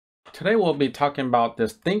Today we'll be talking about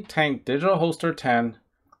this Think Tank Digital Holster 10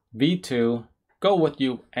 V2 Go With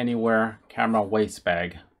You Anywhere camera waist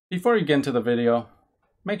bag. Before you get into the video,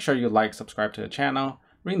 make sure you like, subscribe to the channel,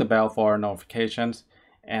 ring the bell for notifications,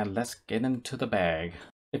 and let's get into the bag.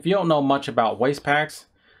 If you don't know much about waist packs,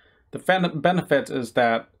 the benefit is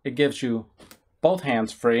that it gives you both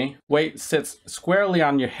hands free. Weight sits squarely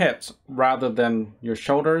on your hips rather than your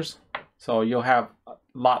shoulders, so you'll have a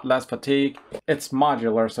lot less fatigue. It's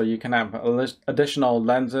modular, so you can have additional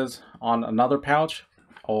lenses on another pouch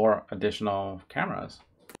or additional cameras.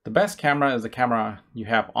 The best camera is the camera you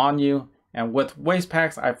have on you, and with waist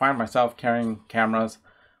packs I find myself carrying cameras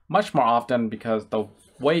much more often because the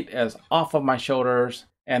weight is off of my shoulders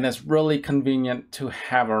and it's really convenient to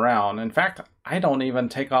have around. In fact, I don't even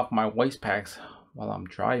take off my waist packs while I'm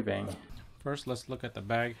driving. First, let's look at the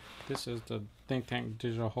bag. This is the Think Tank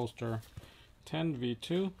Digital Holster 10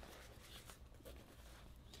 V2.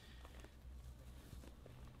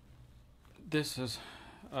 This is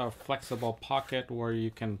a flexible pocket where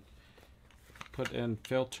you can put in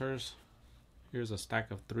filters. Here's a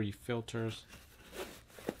stack of 3 filters.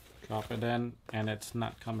 Drop it in and it's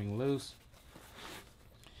not coming loose.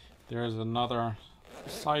 There's another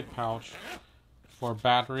side pouch for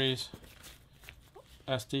batteries,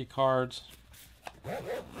 SD cards,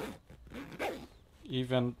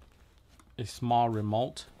 even a small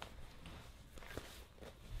remote.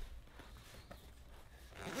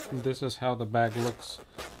 This is how the bag looks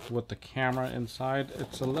with the camera inside.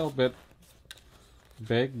 It's a little bit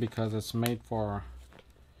big because it's made for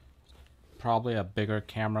probably a bigger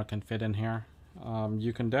camera can fit in here.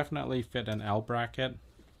 You can definitely fit an L bracket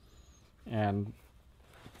and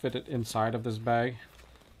fit it inside of this bag.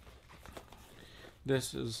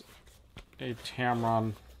 This is a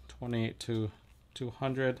Tamron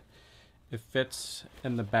 28-200. It fits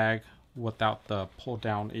in the bag without the pull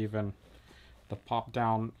down, even the pop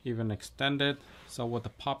down even extended. So with the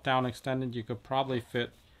pop down extended, you could probably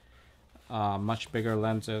fit much bigger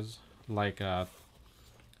lenses like a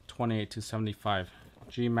 28-75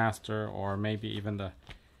 G Master, or maybe even the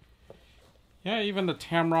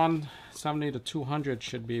Tamron 70-200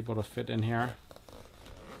 should be able to fit in here.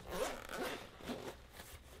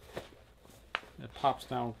 It pops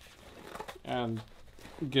down and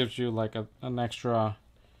gives you like an extra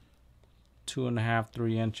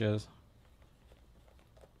 2.5-3 inches.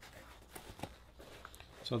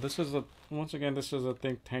 So this is once again this is a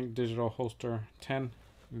Think Tank Digital Holster 10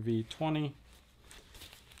 V20.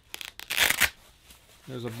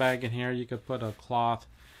 There's a bag in here. You could put a cloth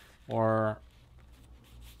or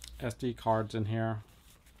SD cards in here,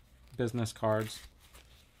 business cards.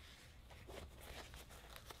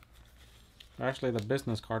 Actually, the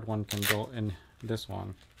business card one can go in this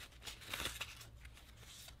one.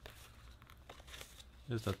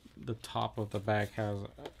 The top of the bag has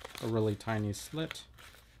a really tiny slit.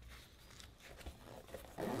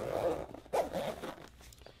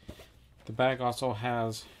 The bag also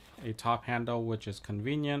has a top handle, which is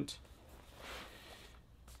convenient,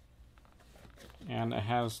 and it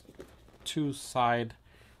has 2 side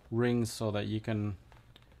rings so that you can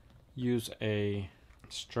use a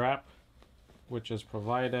strap, which is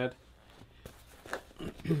provided.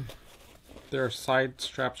 There are side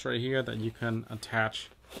straps right here that you can attach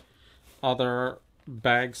other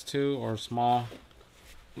bags to, or small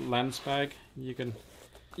lens bag. You can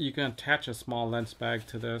attach a small lens bag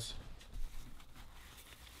to this.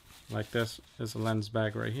 Like this is a lens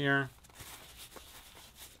bag right here.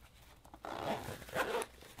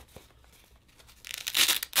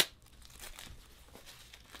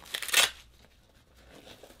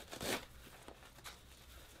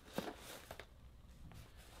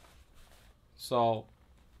 So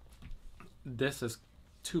this is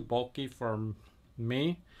too bulky for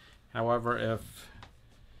me. However,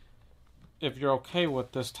 if you're okay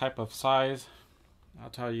with this type of size, I'll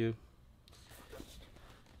tell you,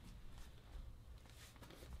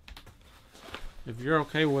 if you're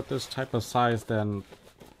okay with this type of size, then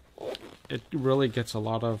it really gets a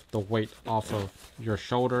lot of the weight off of your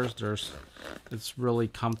shoulders. It's really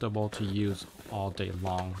comfortable to use all day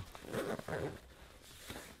long.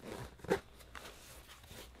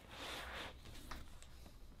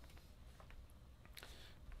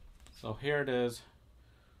 So here it is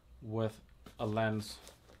with a lens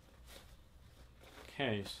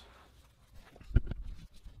case.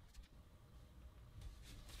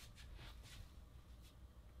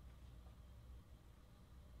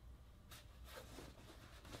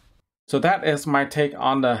 So that is my take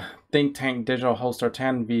on the Think Tank Digital Holster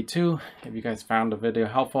 10 V2. If you guys found the video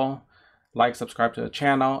helpful, like, subscribe to the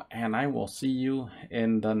channel, and I will see you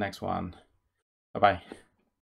in the next one. Bye-bye.